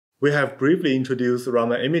We have briefly introduced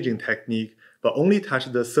Raman imaging technique, but only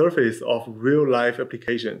touched the surface of real-life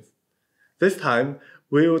applications. This time,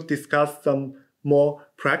 we will discuss some more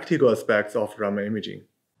practical aspects of Raman imaging.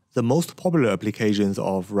 The most popular applications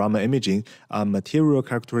of Raman imaging are material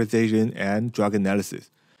characterization and drug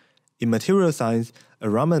analysis. In material science,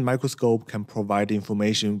 a Raman microscope can provide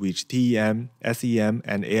information which TEM, SEM,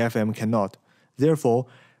 and AFM cannot. Therefore,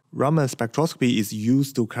 Raman spectroscopy is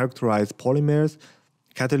used to characterize polymers,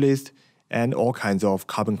 catalysts, and all kinds of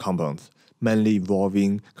carbon compounds, mainly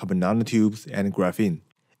involving carbon nanotubes and graphene.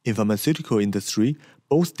 In pharmaceutical industry,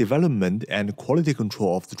 both development and quality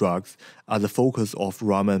control of the drugs are the focus of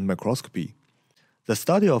Raman microscopy. The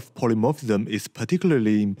study of polymorphism is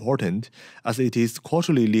particularly important as it is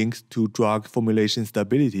causally linked to drug formulation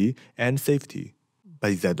stability and safety.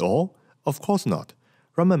 But is that all? Of course not.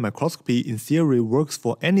 Raman microscopy in theory works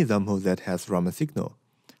for any sample that has Raman signal.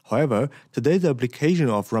 However, today the application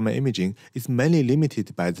of Raman imaging is mainly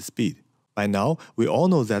limited by the speed. By now, we all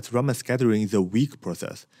know that Raman scattering is a weak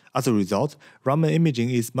process. As a result, Raman imaging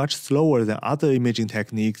is much slower than other imaging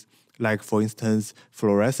techniques like, for instance,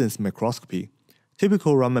 fluorescence microscopy.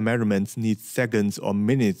 Typical Raman measurements need seconds or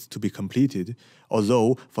minutes to be completed,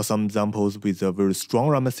 although for some samples with a very strong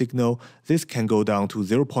Raman signal, this can go down to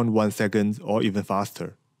 0.1 seconds or even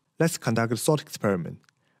faster. Let's conduct a thought experiment.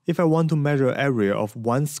 If I want to measure area of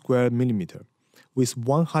 1 square millimeter with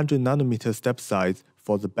 100 nanometer step size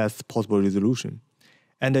for the best possible resolution,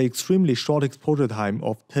 and an extremely short exposure time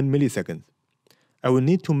of 10 milliseconds, I will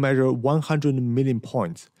need to measure 100 million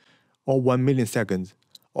points, or 1 million seconds,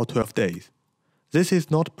 or 12 days. This is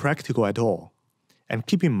not practical at all. And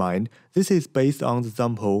keep in mind, this is based on the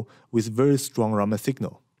sample with very strong Raman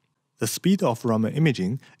signal. The speed of Raman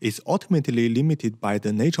imaging is ultimately limited by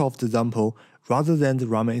the nature of the sample rather than the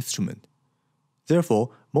Raman instrument. Therefore,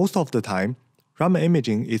 most of the time, Raman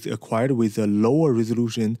imaging is acquired with a lower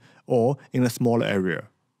resolution or in a smaller area.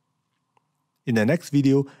 In the next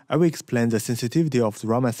video, I will explain the sensitivity of the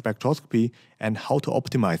Raman spectroscopy and how to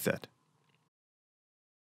optimize that.